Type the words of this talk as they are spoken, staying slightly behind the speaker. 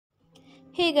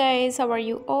Hey guys, how are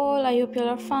you all? I hope you all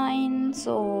are fine.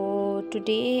 So,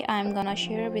 today I'm gonna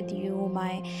share with you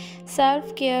my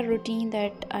self care routine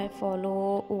that I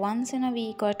follow once in a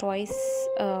week or twice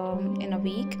in a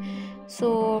week.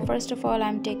 So, first of all,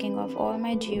 I'm taking off all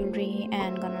my jewelry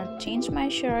and gonna change my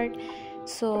shirt.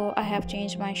 So, I have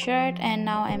changed my shirt and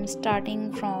now I'm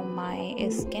starting from my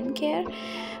skincare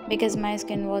because my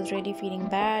skin was really feeling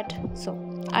bad. So,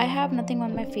 I have nothing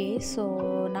on my face,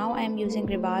 so now I am using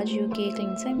Rivage UK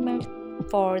cleansing milk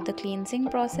for the cleansing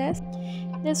process.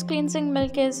 This cleansing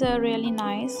milk is really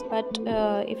nice, but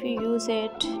if you use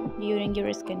it during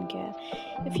your skincare,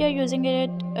 if you are using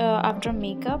it after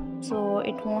makeup, so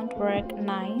it won't work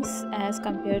nice as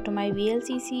compared to my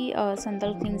VLCC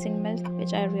Sandal cleansing milk,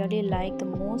 which I really like the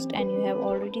most, and you have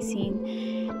already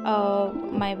seen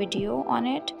my video on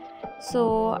it.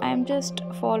 So I'm just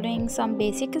following some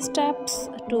basic steps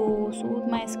to soothe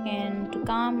my skin, to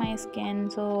calm my skin,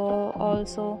 so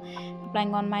also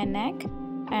applying on my neck.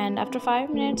 And after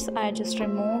 5 minutes I just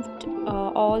removed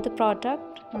all the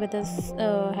product with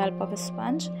the help of a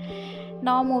sponge.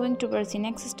 Now moving towards the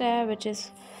next step, which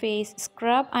is face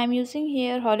scrub. I'm using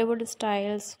here Hollywood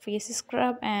styles face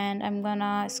scrub, and I'm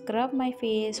gonna scrub my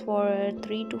face for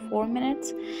 3 to 4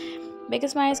 minutes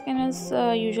because my skin is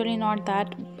usually not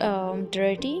that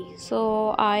dirty.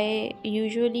 So I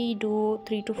usually do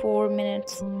 3 to 4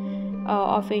 minutes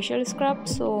of facial scrub.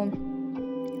 So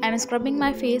I'm scrubbing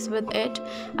my face with it.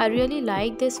 I really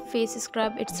like this face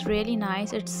scrub. It's really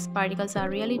nice. Its particles are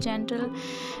really gentle,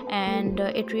 and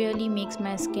it really makes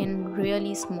my skin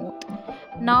really smooth.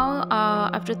 Now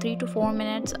after 3 to 4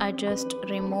 minutes I just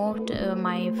removed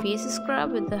my face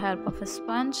scrub with the help of a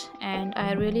sponge, and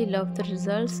I really love the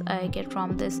results I get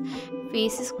from this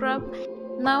face scrub.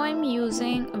 Now I'm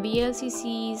using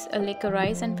VLCC's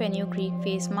Licorice and Fenugreek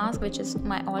face mask, which is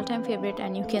my all-time favorite,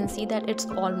 and you can see that it's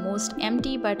almost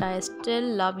empty, but I still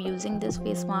love using this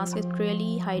face mask. It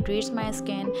really hydrates my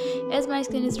skin, as my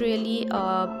skin is really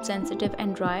sensitive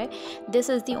and dry. This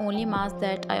is the only mask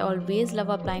that I always love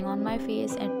applying on my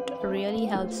face. It really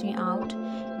helps me out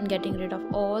in getting rid of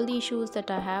all the issues that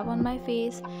I have on my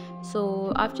face.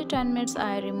 So after 10 minutes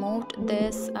I removed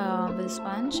this with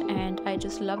sponge, and I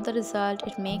just love the result.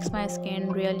 It makes my skin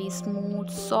really smooth,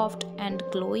 soft and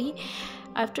glowy.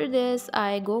 After this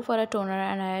I go for a toner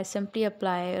and I simply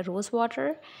apply rose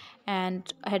water,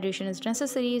 and hydration is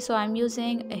necessary. So I'm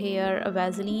using here a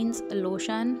Vaseline's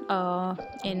lotion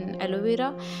in aloe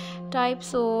vera type,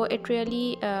 so it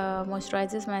really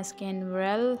moisturizes my skin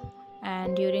well,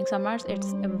 and during summers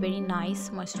it's a very nice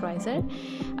moisturizer.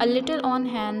 A little on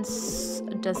hands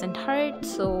doesn't hurt,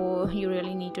 so you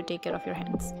really need to take care of your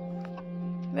hands.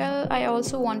 Well, I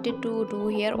also wanted to do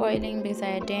hair oiling because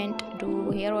I didn't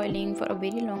do hair oiling for a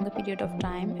very long period of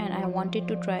time, and I wanted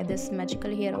to try this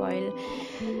magical hair oil.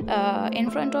 In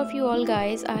front of you all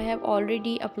guys, I have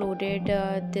already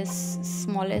uploaded this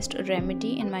smallest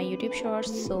remedy in my YouTube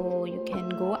shorts, so you can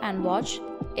go and watch.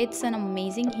 It's an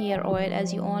amazing hair oil.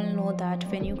 As you all know that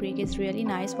fenugreek is really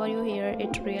nice for your hair.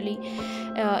 It really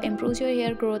improves your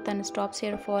hair growth and stops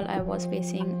hair fall. I was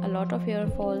facing a lot of hair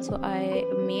fall, so I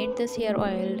made this hair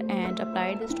oil and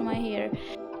applied this to my hair.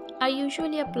 I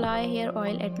usually apply hair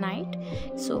oil at night,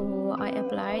 so I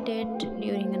applied it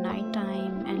during the night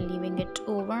time and leaving it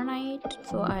overnight,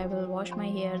 so I will wash my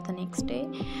hair the next day.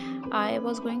 I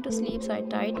was going to sleep, so I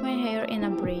tied my hair in a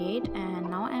braid, and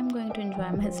now I'm going to enjoy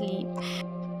my sleep.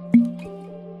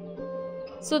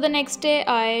 So the next day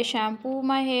I shampoo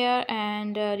my hair,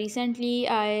 and recently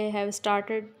I have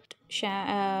started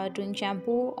doing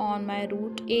shampoo on my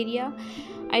root area.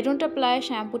 I don't apply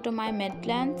shampoo to my mid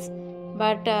lengths,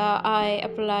 but I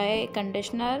apply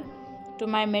conditioner to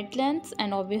my mid lengths,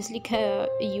 and obviously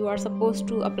you are supposed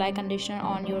to apply conditioner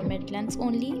on your mid lengths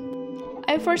only.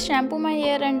 I first shampoo my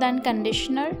hair and then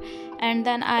conditioner, and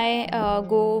then I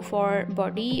go for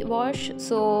body wash.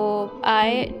 So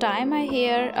I tie my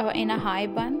hair in a high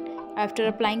bun after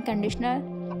applying conditioner.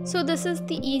 So this is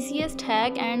the easiest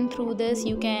hack, and through this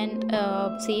you can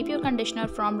save your conditioner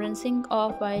from rinsing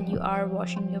off while you are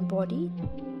washing your body.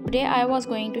 Today I was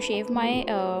going to shave my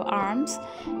arms,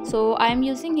 so I'm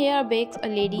using here a big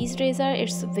ladies razor.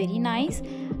 It's very nice.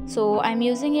 So I'm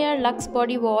using here Lux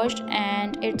body wash,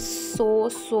 and it's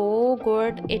so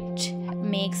good. It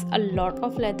makes a lot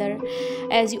of leather.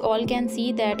 As you all can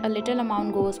see that a little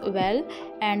amount goes well,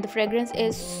 and the fragrance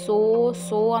is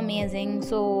so amazing.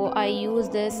 So I use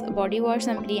this body wash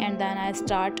simply, and then I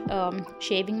start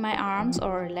shaving my arms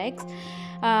or legs.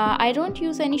 I don't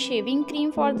use any shaving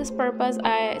cream for this purpose.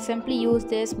 I simply use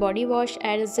this body wash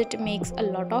as it makes a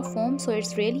lot of foam, so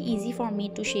it's really easy for me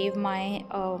to shave my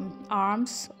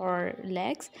arms or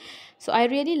legs. So I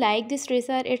really like this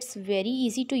razor. It's very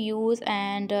easy to use,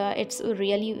 and it's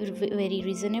really very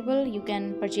reasonable. You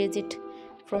can purchase it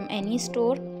from any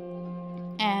store,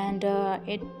 and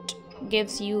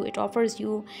it offers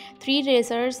you 3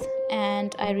 razors,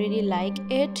 and I really like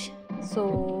it.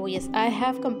 So yes, I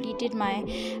have completed my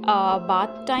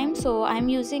bath time, so I'm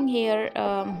using here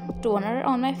toner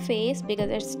on my face because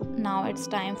it's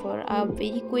time for a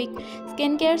very quick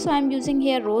skincare. So I'm using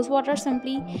here rose water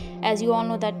simply. As you all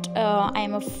know that I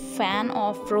am a fan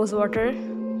of rose water,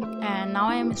 and now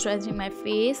I am moisturizing my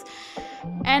face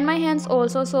and my hands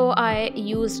also. So I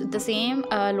used the same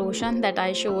lotion that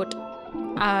I showed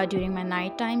during my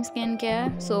nighttime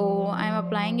skincare. So I'm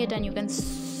applying it, and you can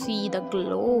see the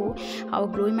glow, how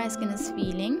glowy my skin is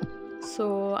feeling.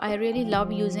 So I really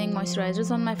love using moisturizers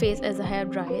on my face as I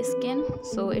have dry skin,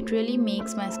 so it really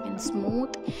makes my skin smooth,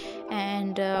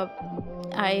 and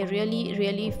I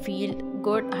really feel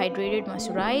good, hydrated,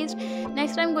 moisturized.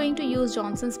 Next, I'm going to use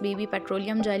Johnson's Baby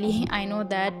Petroleum Jelly. I know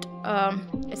that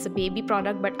it's a baby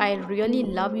product, but I really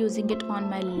love using it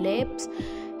on my lips,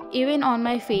 even on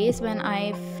my face when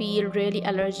I feel really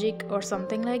allergic or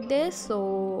something like this.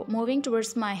 So moving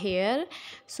towards my hair,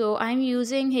 so I'm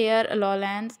using here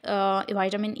Lowland's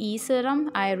vitamin E serum.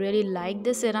 I really like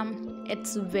this serum.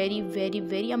 It's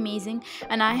very amazing,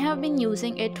 and I have been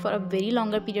using it for a very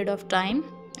longer period of time,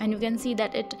 and you can see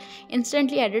that it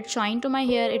instantly added shine to my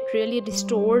hair. It really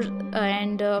restores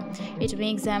and it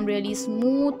makes them really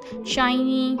smooth,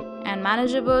 shiny and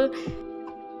manageable.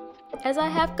 As I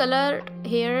have colored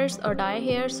hairs or dye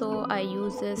hair, so I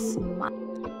use this mask.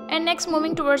 And next,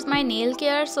 moving towards my nail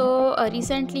care. So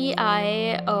recently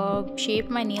I shaped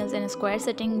my nails in a square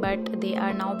setting, but they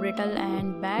are now brittle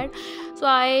and bad, so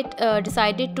I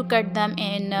decided to cut them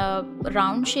in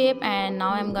round shape, and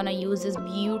now I'm gonna use this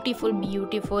beautiful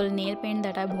nail paint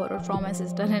that I borrowed from my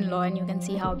sister-in-law, and you can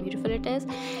see how beautiful it is.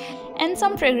 And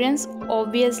some fragrance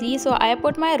obviously, so I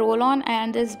put my roll on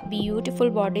and this beautiful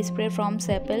body spray from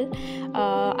Sepal.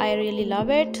 I really love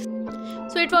it.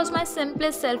 So it was my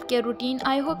simplest self-care routine.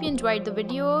 I hope you enjoyed the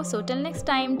video. So till next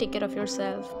time, take care of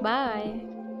yourself. Bye.